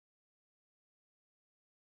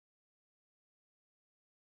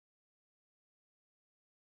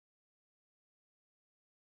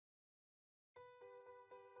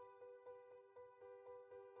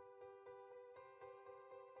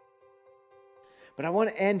But I want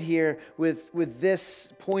to end here with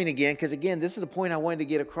this point again, because again, this is the point I wanted to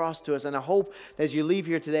get across to us. And I hope that as you leave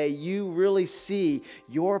here today, you really see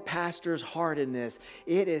your pastor's heart in this.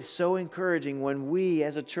 It is so encouraging when we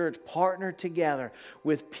as a church partner together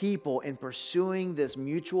with people in pursuing this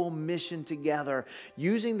mutual mission together,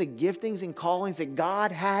 using the giftings and callings that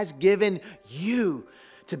God has given you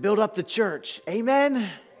to build up the church. Amen?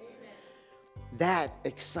 Amen. That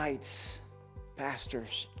excites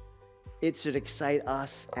pastors. It should excite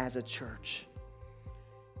us as a church.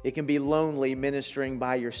 It can be lonely ministering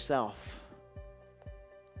by yourself.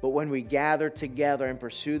 But when we gather together and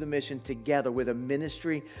pursue the mission together with a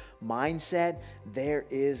ministry mindset, there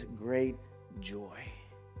is great joy.